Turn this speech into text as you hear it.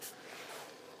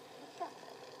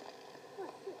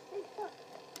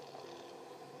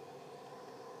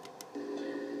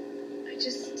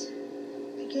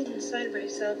get inside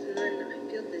myself, and then I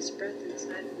feel this breath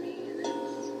inside of me, and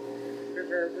it's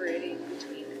reverberating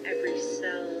between every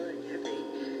cell and every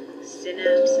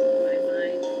synapse of my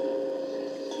mind.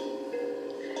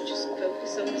 And I just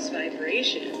focus on this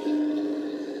vibration.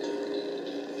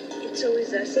 It's always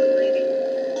escalating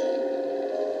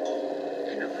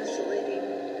and oscillating,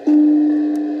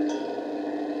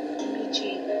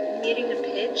 meeting a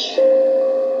pitch,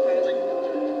 falling low.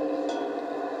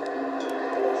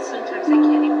 Sometimes I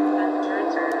can't even find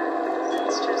words, or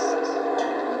it's just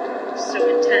so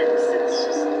intense. It's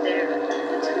just there all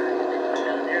the time.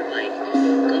 And they're like,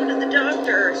 go to the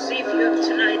doctor, see if you have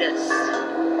tinnitus.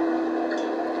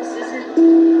 This isn't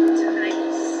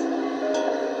tinnitus.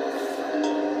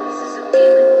 This is a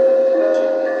feeling.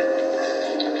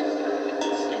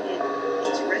 And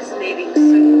it's resonating so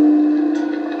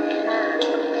hard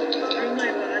through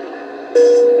my body.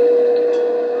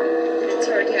 And it's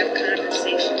hard to have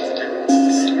conversations about it.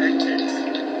 It's hard to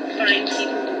find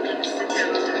people who want to sit down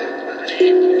and talk about it.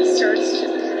 And it starts to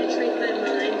penetrate my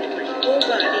mind and my whole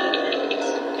body. And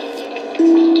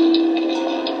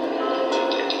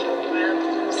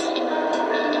it's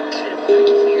kind of hard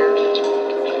to hear,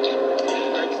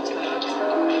 hard to talk.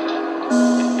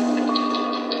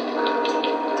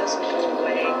 It doesn't go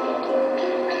away.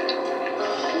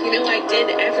 You know, I did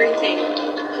everything to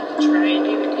try and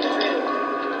even get through.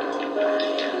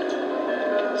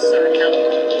 I sought help,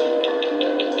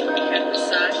 had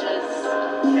massages,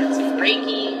 had some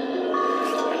Reiki,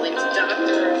 went to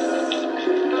doctors,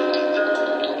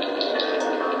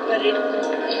 but it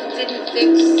didn't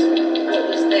fix what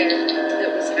was there,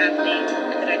 that was happening,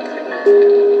 that I couldn't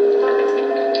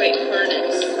quite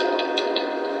harness.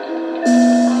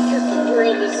 Because the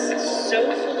world is so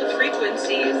full of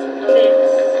frequencies that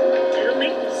it'll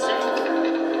make you sick.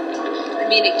 I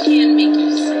mean, it can make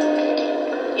you sick.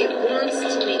 It wants to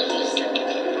make you sick.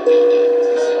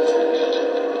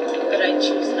 But I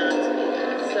choose not to be.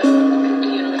 So,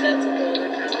 that's a whole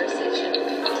other conversation.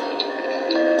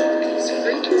 These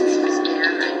frequencies,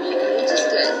 man, I mean, they just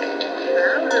get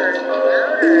louder and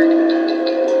louder,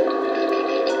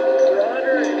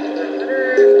 broader and broader.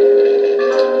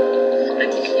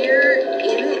 I'm here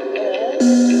in it all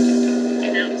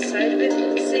and outside of it at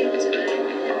the same time.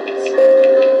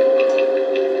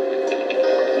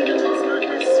 And it's not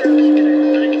necessarily that I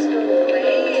want it to go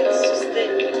away. It's just that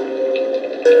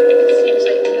it seems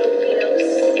like nobody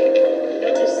else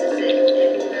notices it,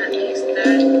 and that makes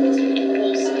that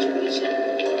whole situation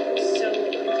so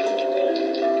uncomfortable.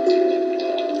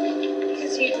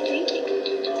 Because you'd think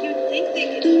they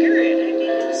could hear it. I mean,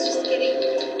 it's just getting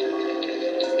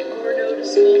more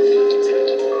noticeable all the time.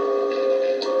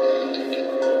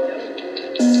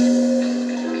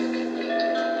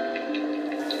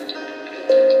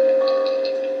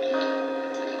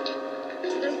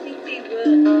 And I think they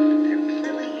will. I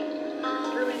really,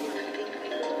 really want to think they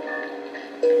will.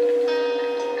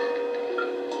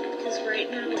 Because right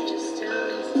now it just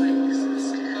sounds like some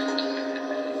static.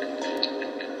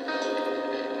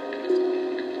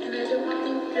 And I don't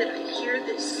think that I hear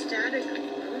this static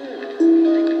alone.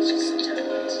 I just don't.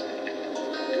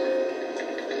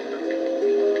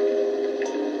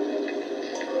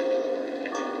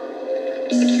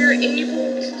 If you're able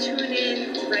to tune in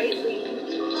rightly, you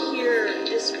can hear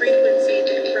this frequency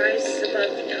that rises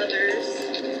above the others.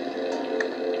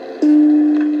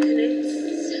 And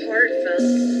it's heartfelt.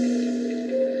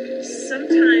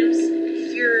 Sometimes,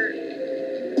 if you're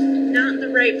not in the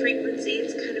right frequency,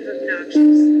 it's kind of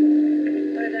obnoxious.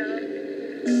 But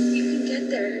you can get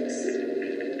there.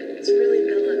 It's really